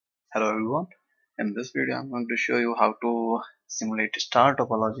Hello everyone. In this video I'm going to show you how to simulate star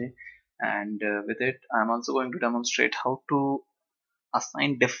topology, and with it I'm also going to demonstrate how to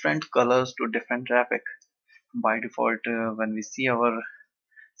assign different colors to different traffic. By default, when we see our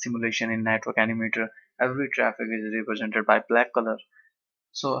simulation in network animator, every traffic is represented by black color.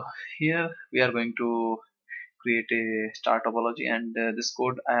 So here we are going to create a star topology, and this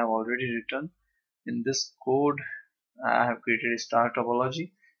code I have already written. In this code I have created a star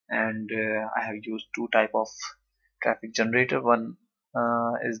topology, and I have used two type of traffic generator. One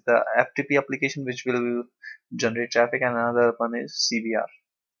is the FTP application which will generate traffic, and another one is CBR.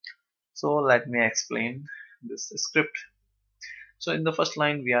 So let me explain this script. So in the first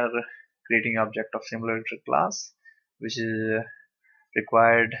line we are creating object of simulator class, which is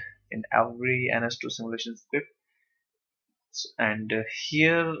required in every NS2 simulation script. And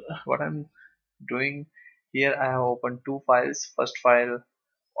here what I'm doing, here I have opened two files. First file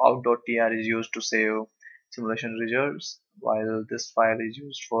out.tr is used to save simulation results, while this file is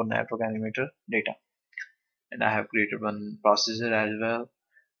used for network animator data. And I have created one procedure as well.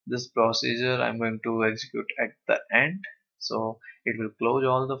 This procedure I'm going to execute at the end, so it will close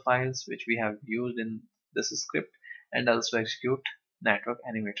all the files which we have used in this script and also execute network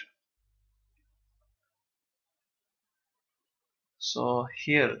animator. So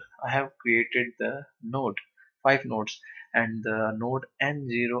here I have created the node, 5 nodes, and the node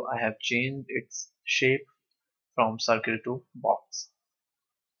N0 I have changed its shape from circle to box.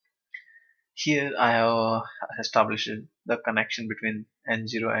 Here I have established the connection between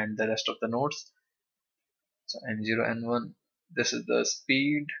N0 and the rest of the nodes. So N0, N1, this is the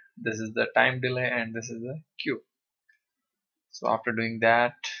speed, this is the time delay, and this is the Q. So after doing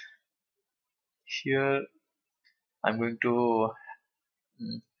that, here I'm going to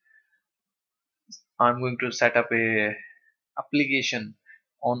mm, set up a application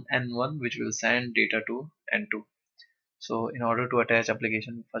on N1 which will send data to N2. So in order to attach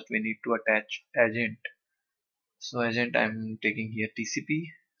application, first we need to attach agent. So agent I'm taking here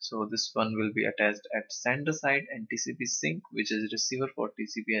TCP. So this one will be attached at sender side, and TCP sync, which is receiver for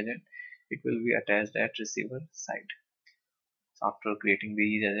TCP agent, it will be attached at receiver side. So after creating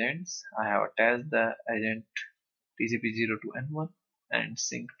these agents, I have attached the agent TCP0 to N1 and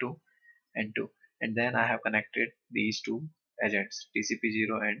sync to N2, and then I have connected these two agents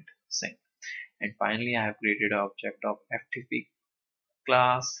TCP0 and sync. And finally I have created an object of FTP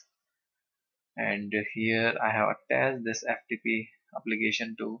class, and here I have attached this FTP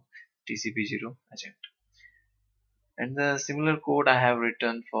application to TCP0 agent. And the similar code I have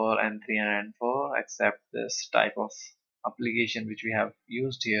written for N3 and N4, except this type of application which we have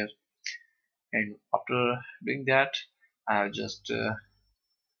used here. And after doing that, I have just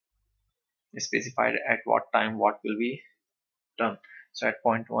specified at what time what will be done. So at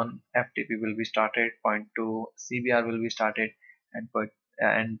point 1 FTP will be started, point 2 CBR will be started,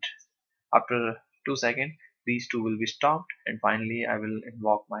 and after 2 seconds these two will be stopped, and finally I will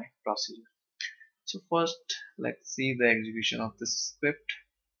invoke my procedure. So first let's see the execution of this script.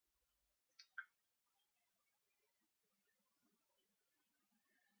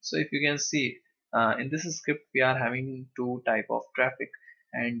 So if you can see, in this script we are having two type of traffic,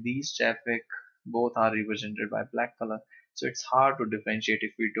 and these traffic both are represented by black color. So it's hard to differentiate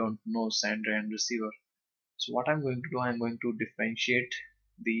if we don't know sender and receiver. So what I'm going to do, I'm going to differentiate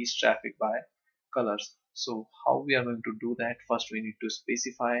these traffic by colors. So how we are going to do that? First we need to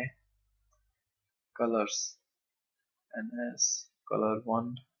specify colors. NS color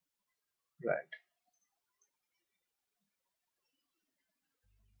 1 red.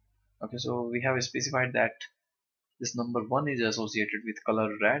 Okay, so we have specified that this number 1 is associated with color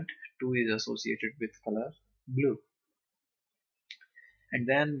red, 2 is associated with color blue. And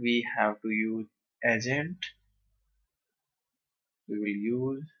then we have to use agent. We will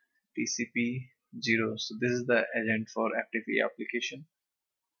use TCP0. So this is the agent for FTP application.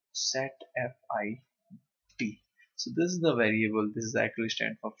 Set FID. So this is the variable. This is actually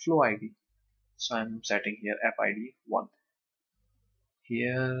stand for flow ID. So I'm setting here FID 1.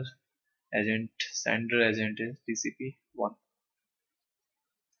 Here agent sender agent is TCP1.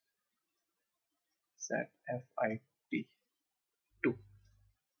 Set FID 2.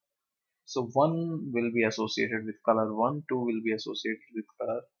 So 1 will be associated with color 1, 2 will be associated with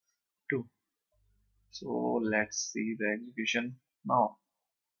color 2. So let's see the execution now.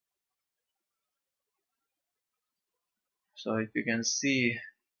 So if you can see,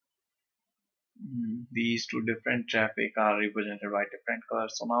 these two different traffic are represented by different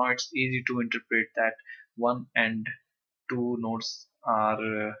colors. So now it's easy to interpret that 1 and 2 nodes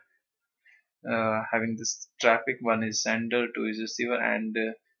are having this traffic. One is sender, 2 is receiver, and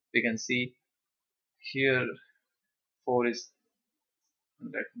We can see here 4 is,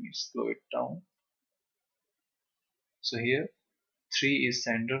 let me slow it down. So here 3 is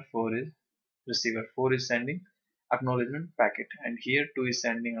sender, 4 is receiver. 4 is sending acknowledgement packet, and here 2 is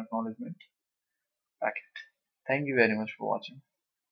sending acknowledgement packet. Thank you very much for watching.